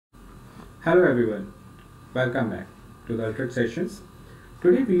Hello everyone, welcome back to the Alteryx sessions.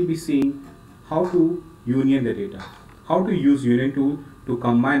 Today we will be seeing how to union the data, how to use union tool to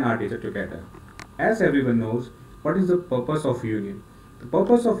combine our data together. As everyone knows, what is the purpose of union? The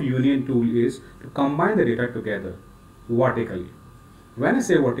purpose of union tool is to combine the data together vertically. When I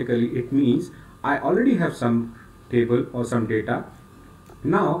say vertically, it means I already have some table or some data.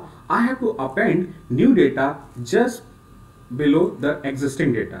 Now I have to append new data just below the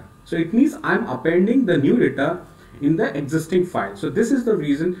existing data. So it means I'm appending the new data in the existing file. So this is the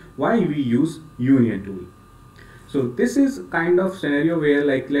reason why we use union tool. So this is kind of scenario where,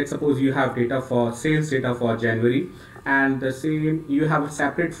 like, let's suppose you have data for sales data for January, and the same you have a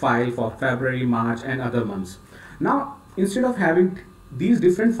separate file for February, March and other months. Now instead of having these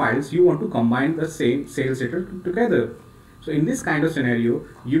different files, you want to combine the same sales data together. So in this kind of scenario,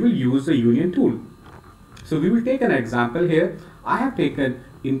 you will use the union tool. So we will take an example here. I have taken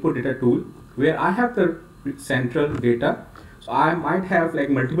input data tool where I have the central data. So I might have like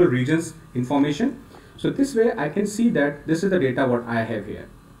multiple regions information. So this way I can see that this is the data what I have here.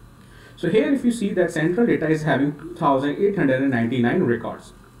 So here if you see that central data is having 2899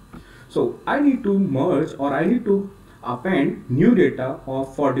 records. So I need to merge, or I need to append new data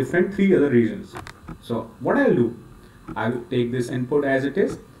for different 3 other regions. So what I'll do, I will take this input as it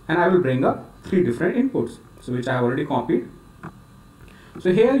is and I will bring up 3 different inputs, so which I have already copied.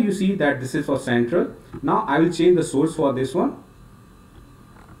 So here you see that this is for central. Now I will change the source for this one.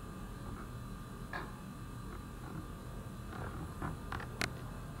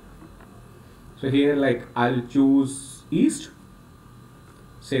 So here, like, I'll choose east,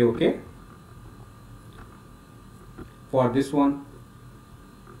 say OK. For this one,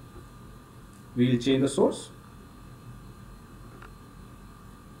 we'll change the source.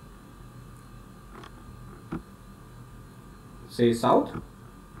 Say south,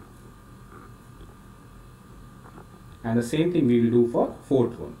 and the same thing we will do for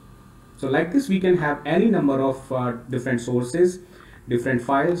fourth one. So like this we can have any number of different sources, different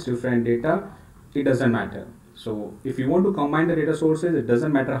files, different data. It doesn't matter. So if you want to combine the data sources, it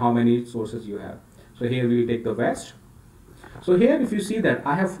doesn't matter how many sources you have. So here we will take the west. So here if you see that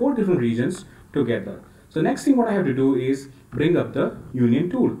I have 4 different regions together. So next thing what I have to do is bring up the union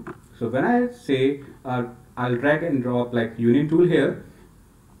tool. So when I say I'll drag and drop like union tool here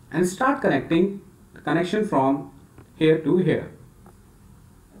and start connecting the connection from here to here.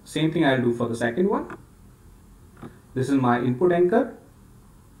 Same thing I'll do for the second one. This is my input anchor.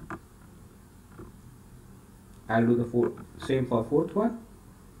 I'll do the same for fourth one.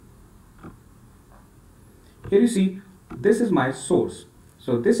 Here you see this is my source.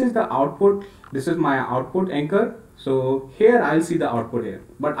 So this is the output. This is my output anchor. So here I'll see the output here,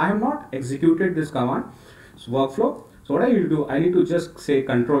 but I have not executed this command workflow. So what I need to do, I need to just say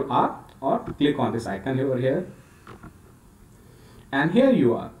Control R or click on this icon over here, and here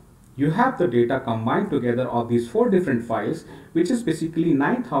you are. You have the data combined together of these 4 different files, which is basically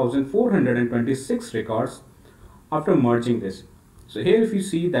 9426 records after merging this. So here if you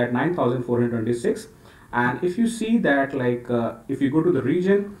see that 9426, and if you see that, like, if you go to the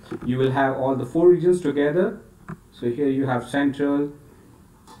region, you will have all the 4 regions together. So here you have central,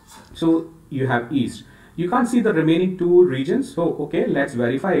 so you have east. You can't see the remaining 2 regions. So okay, let's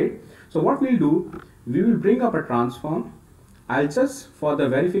verify it. So what we'll do, we will bring up a transform. I'll just, for the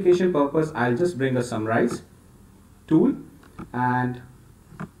verification purpose, I'll just bring a summarize tool and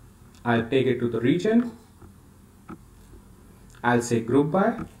I'll take it to the region. I'll say group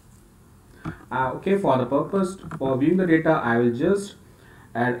by. Okay, for the purpose for viewing the data, I will just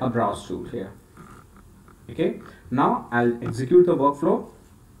add a browse tool here. Okay, now I'll execute the workflow.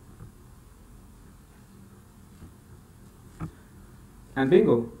 And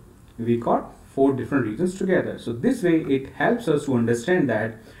bingo, we got 4 different regions together. So this way it helps us to understand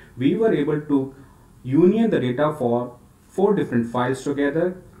that we were able to union the data for 4 different files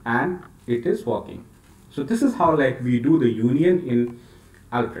together and it is working. So this is how, like, we do the union in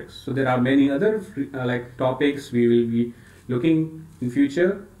Alteryx. So there are many other like topics we will be looking in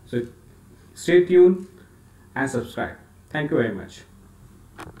future. So stay tuned and subscribe. Thank you very much.